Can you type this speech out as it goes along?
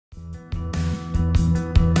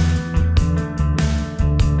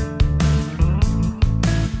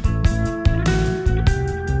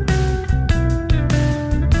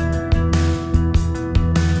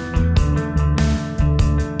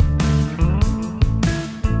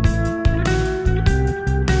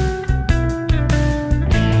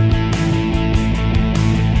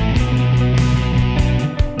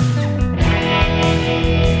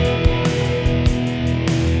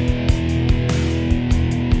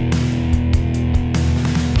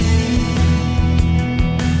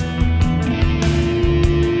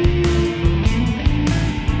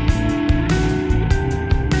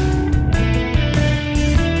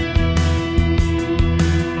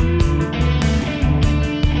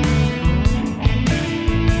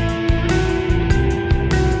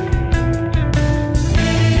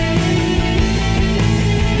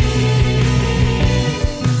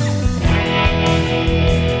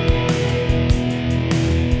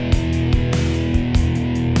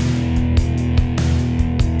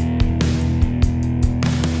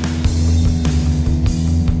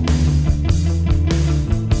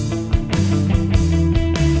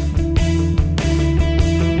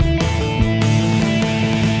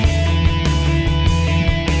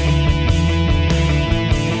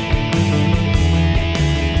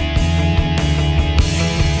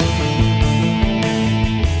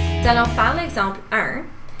exemple 1,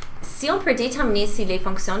 si on peut déterminer si les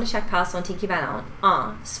fonctions de chaque part sont équivalentes en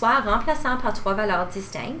soit remplaçant par trois valeurs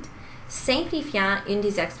distinctes, simplifiant une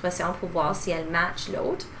des expressions pour voir si elles matchent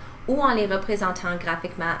l'autre, ou en les représentant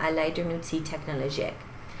graphiquement à l'aide d'un outil technologique.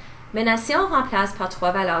 Maintenant, si on remplace par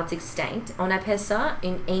trois valeurs distinctes, on appelle ça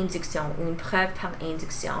une induction ou une preuve par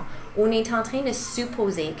induction. On est en train de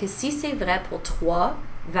supposer que si c'est vrai pour trois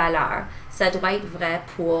valeurs, ça doit être vrai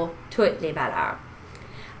pour toutes les valeurs.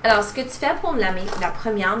 Alors, ce que tu fais pour la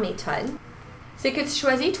première méthode, c'est que tu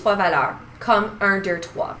choisis trois valeurs, comme 1, 2,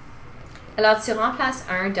 3. Alors, tu remplaces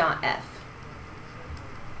 1 dans F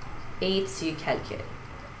et tu calcules.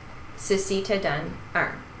 Ceci te donne 1.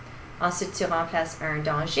 Ensuite, tu remplaces 1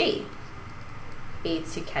 dans G et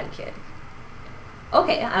tu calcules. OK,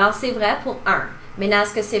 alors c'est vrai pour 1. Maintenant,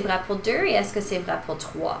 est-ce que c'est vrai pour 2 et est-ce que c'est vrai pour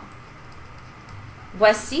 3?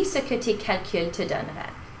 Voici ce que tes calculs te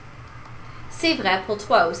donneraient. C'est vrai pour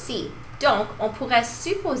 3 aussi. Donc, on pourrait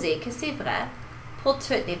supposer que c'est vrai pour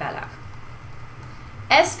toutes les valeurs.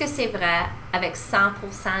 Est-ce que c'est vrai avec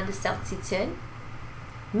 100% de certitude?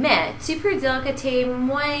 Mais tu peux dire que tu es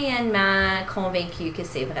moyennement convaincu que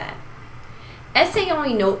c'est vrai. Essayons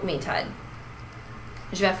une autre méthode.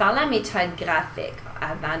 Je vais faire la méthode graphique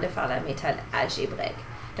avant de faire la méthode algébrique.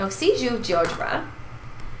 Donc, si j'ouvre GeoGebra,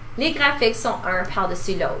 les graphiques sont un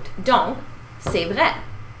par-dessus l'autre. Donc, c'est vrai.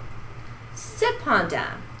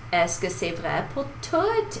 Cependant, est-ce que c'est vrai pour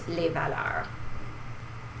toutes les valeurs?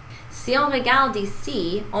 Si on regarde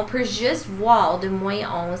ici, on peut juste voir de moins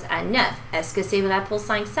 11 à 9. Est-ce que c'est vrai pour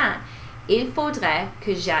 500? Il faudrait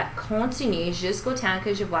que je continue jusqu'au temps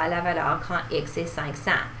que je vois la valeur quand x est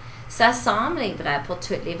 500. Ça semble être vrai pour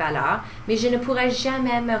toutes les valeurs, mais je ne pourrai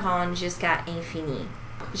jamais me rendre jusqu'à infini.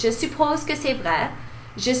 Je suppose que c'est vrai.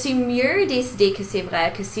 Je suis mieux décidé que c'est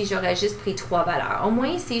vrai que si j'aurais juste pris trois valeurs. Au moins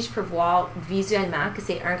ici, je peux voir visuellement que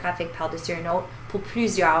c'est un graphique par-dessus un autre pour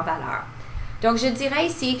plusieurs valeurs. Donc, je dirais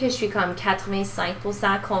ici que je suis comme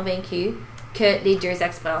 85% convaincue que les deux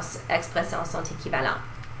expressions sont équivalentes.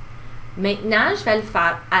 Maintenant, je vais le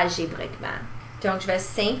faire algébriquement. Donc, je vais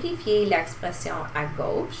simplifier l'expression à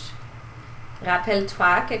gauche.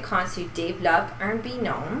 Rappelle-toi que quand tu développes un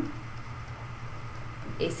binôme,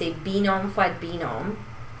 et c'est binôme fois binôme,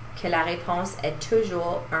 que la réponse est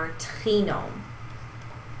toujours un trinôme,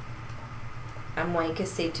 à moins que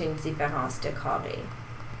c'est une différence de carré.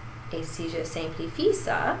 Et si je simplifie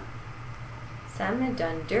ça, ça me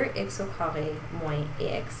donne 2x au carré moins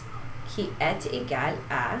x, qui est égal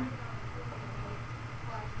à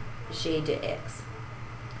g de x.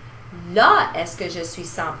 Là, est-ce que je suis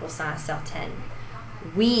 100% certaine?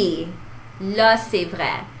 Oui, là c'est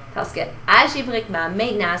vrai. Parce que algébriquement,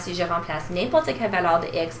 maintenant, si je remplace n'importe quelle valeur de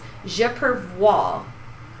x, je peux voir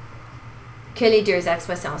que les deux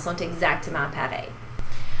expressions sont exactement pareilles.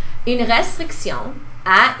 Une restriction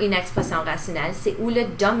à une expression rationnelle, c'est où le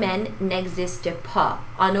domaine n'existe pas.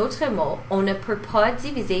 En d'autres mots, on ne peut pas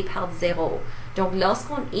diviser par 0. Donc,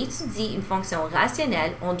 lorsqu'on étudie une fonction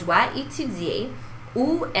rationnelle, on doit étudier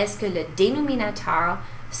où est-ce que le dénominateur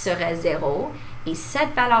serait 0 et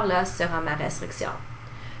cette valeur-là sera ma restriction.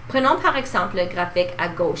 Prenons par exemple le graphique à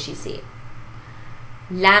gauche ici.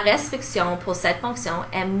 La restriction pour cette fonction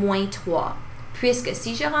est moins 3, puisque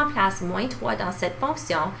si je remplace moins 3 dans cette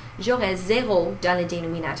fonction, j'aurai 0 dans le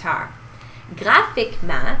dénominateur.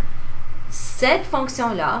 Graphiquement, cette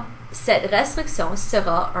fonction-là, cette restriction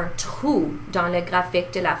sera un trou dans le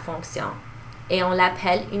graphique de la fonction et on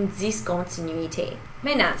l'appelle une discontinuité.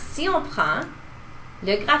 Maintenant, si on prend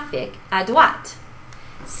le graphique à droite,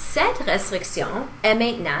 cette restriction est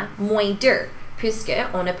maintenant moins 2,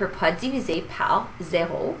 puisqu'on ne peut pas diviser par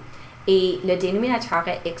 0 et le dénominateur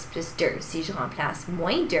est x plus 2. Si je remplace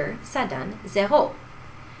moins 2, ça donne 0.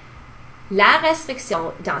 La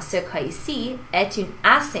restriction dans ce cas ici est une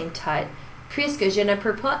asymptote, puisque je ne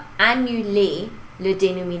peux pas annuler le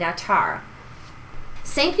dénominateur.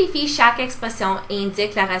 Simplifie chaque expression et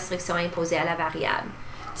indique la restriction imposée à la variable.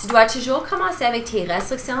 Tu dois toujours commencer avec tes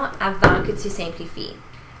restrictions avant que tu simplifies.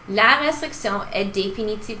 La restriction est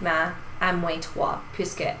définitivement à moins 3,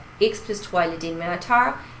 puisque x plus 3 est le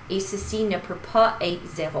dénominateur et ceci ne peut pas être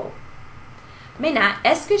 0. Maintenant,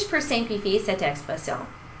 est-ce que je peux simplifier cette expression?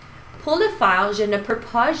 Pour le faire, je ne peux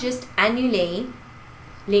pas juste annuler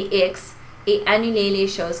les x et annuler les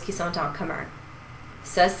choses qui sont en commun.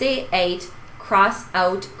 Ça, c'est être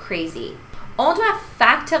cross-out crazy. On doit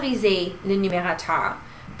factoriser le numérateur,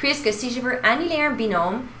 puisque si je veux annuler un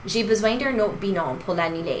binôme, j'ai besoin d'un autre binôme pour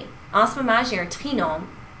l'annuler. En ce moment, j'ai un trinôme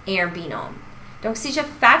et un binôme. Donc, si je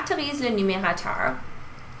factorise le numérateur,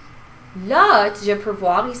 là, je peux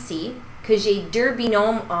voir ici que j'ai deux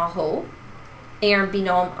binômes en haut et un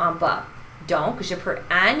binôme en bas. Donc, je peux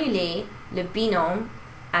annuler le binôme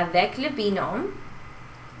avec le binôme.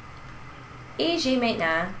 Et j'ai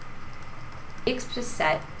maintenant x plus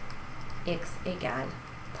 7, x égale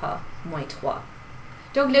pas moins 3.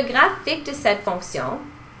 Donc, le graphique de cette fonction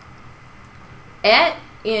est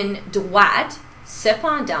une droite,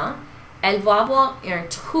 cependant, elle va avoir un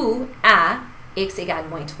trou à x égale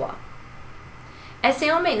moins 3.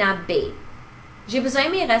 Essayons maintenant B. J'ai besoin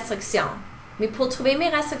de mes restrictions, mais pour trouver mes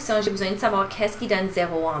restrictions, j'ai besoin de savoir qu'est-ce qui donne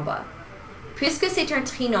 0 en bas. Puisque c'est un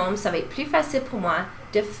trinôme, ça va être plus facile pour moi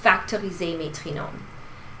de factoriser mes trinômes.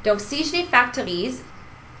 Donc, si je les factorise,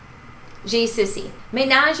 j'ai ceci.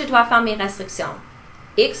 Maintenant, je dois faire mes restrictions.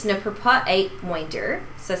 X ne peut pas être moins 2.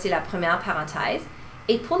 Ça, c'est la première parenthèse.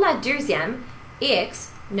 Et pour la deuxième,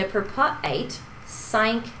 X ne peut pas être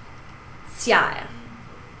 5 tiers.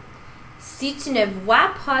 Si tu ne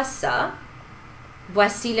vois pas ça,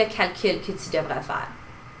 voici le calcul que tu devrais faire.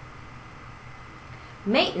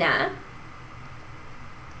 Maintenant,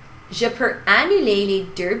 je peux annuler les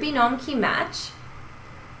deux binômes qui matchent,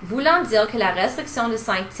 voulant dire que la restriction de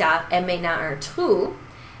 5 tiers est maintenant un trou,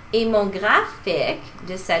 et mon graphique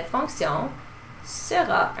de cette fonction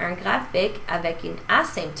sera un graphique avec une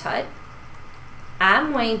asymptote à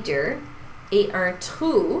moins 2 et un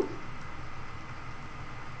trou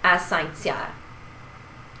à 5 tiers.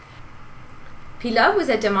 Puis là, vous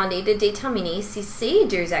êtes demandé de déterminer si ces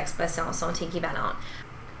deux expressions sont équivalentes.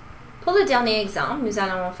 Pour le dernier exemple, nous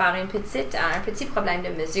allons faire un petit problème de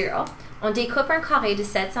mesure. On découpe un carré de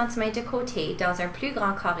 7 cm de côté dans un plus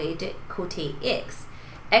grand carré de côté x.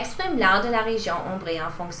 Exprime l'aire de la région ombrée en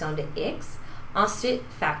fonction de x. Ensuite,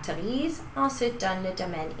 factorise. Ensuite, donne le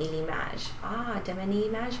domaine et l'image. Ah, domaine et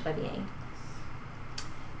l'image revient.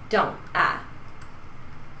 Donc, A.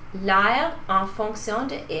 L'aire en fonction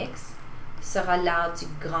de x sera l'aire du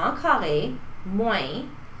grand carré moins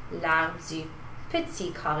l'aire du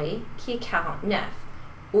petit carré qui est 49.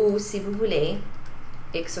 Ou, si vous voulez,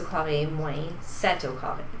 x au carré moins 7 au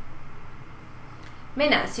carré.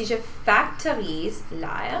 Maintenant, si je factorise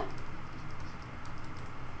l'aire,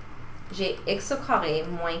 j'ai x au carré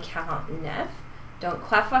moins 49. Donc,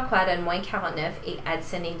 quoi fois quoi donne moins 49 et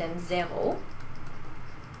additionner donne 0.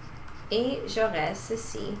 Et j'aurai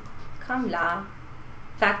ceci comme l'aire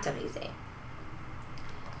factorisée.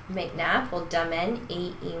 Maintenant, pour domaine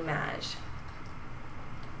et image.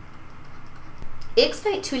 X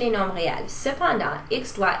peut être tous les nombres réels. Cependant,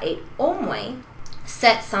 x doit être au moins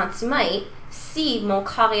 7 cm si mon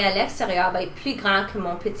carré à l'extérieur va être plus grand que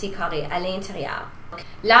mon petit carré à l'intérieur.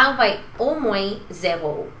 L'aire va être au moins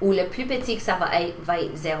 0, ou le plus petit que ça va être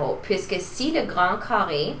 0, puisque si le grand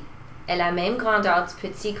carré est la même grandeur du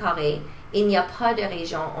petit carré, il n'y a pas de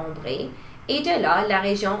région ombrée, et de là, la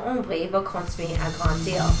région ombrée va continuer à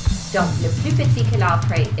grandir. Donc, le plus petit que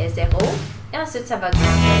l'arbre est 0, et ensuite ça va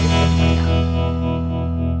grandir de cette manière.